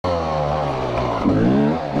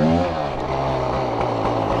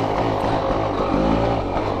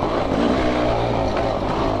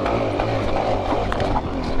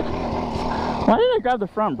Why did I grab the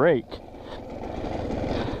front brake?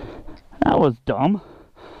 That was dumb.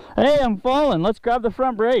 Hey, I'm falling. Let's grab the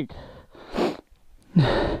front brake.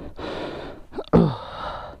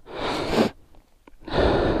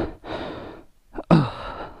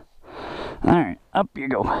 Alright, up you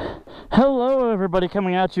go. Hello everybody,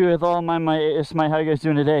 coming at you with all my Smite. How you guys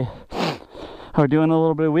doing today? We're doing a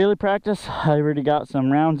little bit of wheelie practice. I already got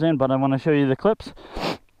some rounds in, but I want to show you the clips.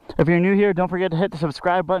 If you're new here, don't forget to hit the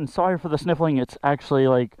subscribe button. Sorry for the sniffling. It's actually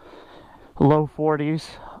like low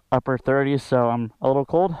 40s, upper 30s, so I'm a little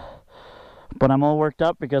cold. But I'm all worked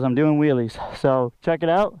up because I'm doing wheelies. So check it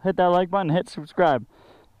out, hit that like button, hit subscribe,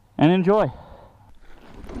 and enjoy.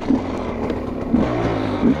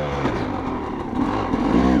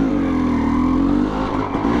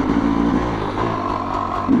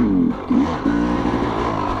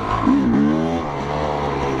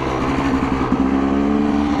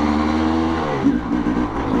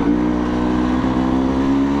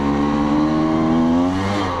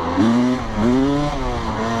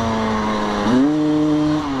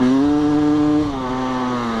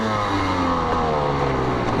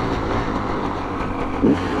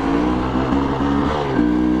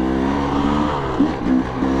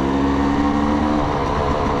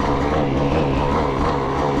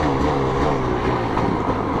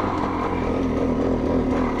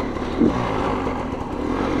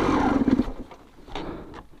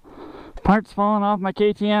 Parts falling off my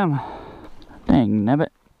KTM. Dang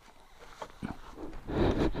nabbit.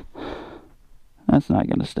 That's not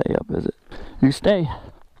gonna stay up, is it? You stay.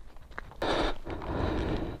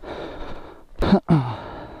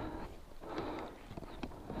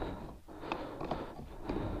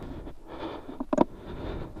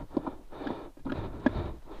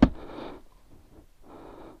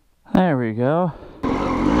 There we go.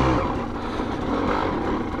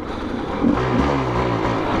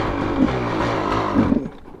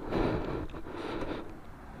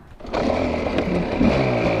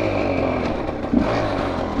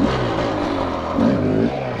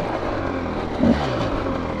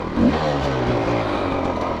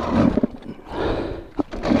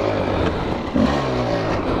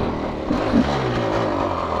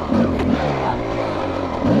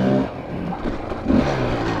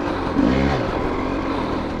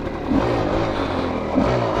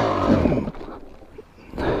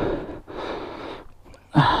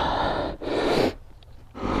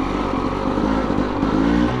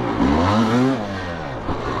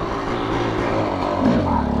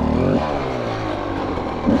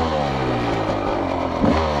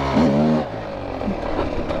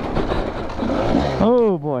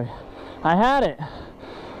 Oh boy, I had it.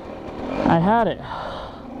 I had it.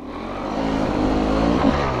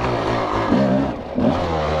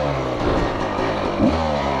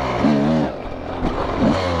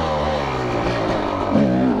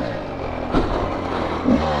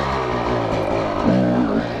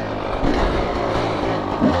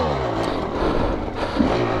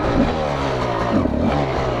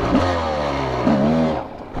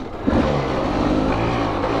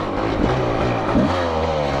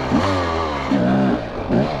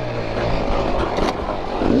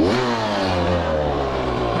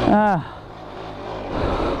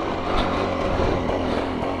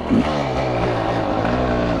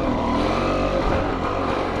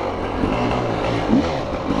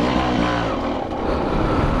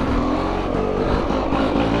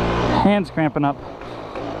 Hands cramping up.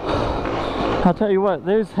 I'll tell you what,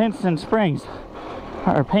 those Henson springs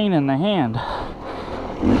are a pain in the hand.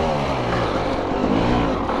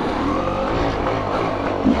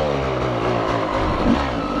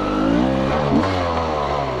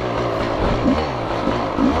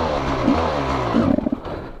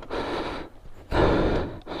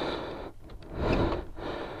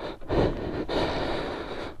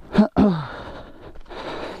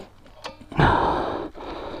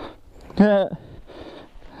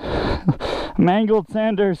 Mangled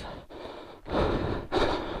Sanders.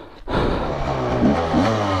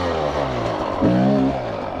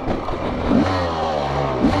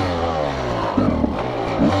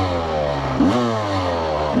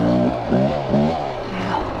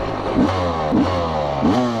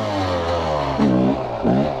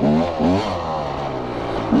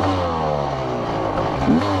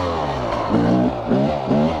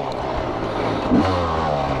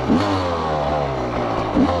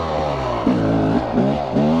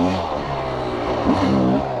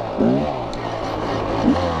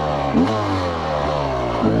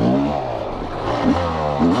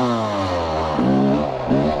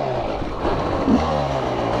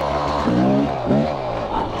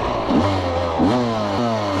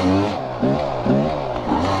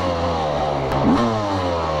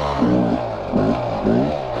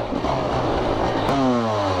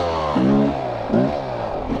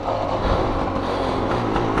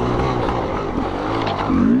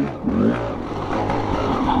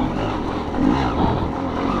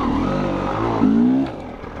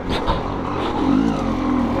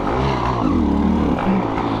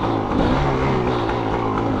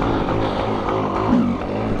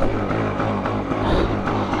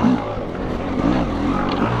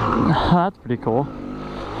 pretty cool.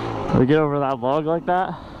 We get over that log like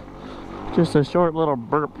that, just a short little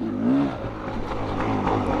burp.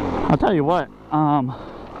 I'll tell you what,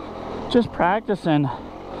 just practicing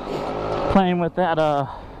playing with that,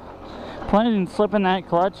 slipping that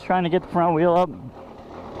clutch, trying to get the front wheel up,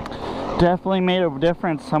 definitely made a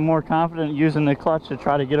difference. I'm more confident using the clutch to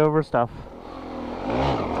try to get over stuff.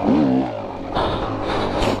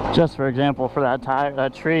 Just for example, for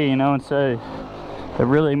that tree, you know, and so it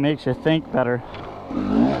really makes you think better.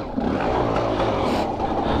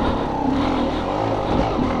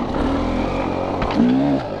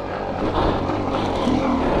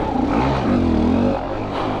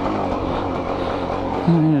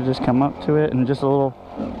 I need to just come up to it and just a little,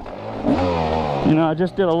 you know, I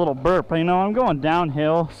just did a little burp. You know, I'm going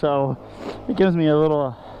downhill, so it gives me a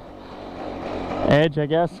little edge, I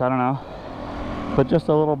guess. I don't know. But just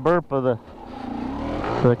a little burp of the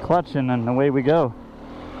clutching and away we go.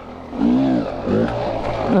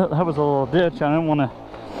 That was a little ditch. I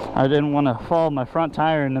didn't want to fall my front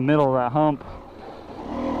tire in the middle of that hump.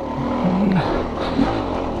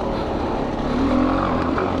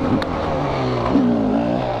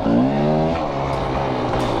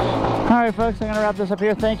 Alright folks, I'm going to wrap this up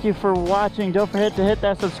here. Thank you for watching. Don't forget to hit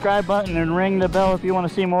that subscribe button and ring the bell if you want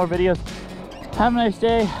to see more videos. Have a nice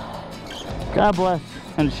day. God bless,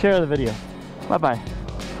 and share the video. Bye-bye.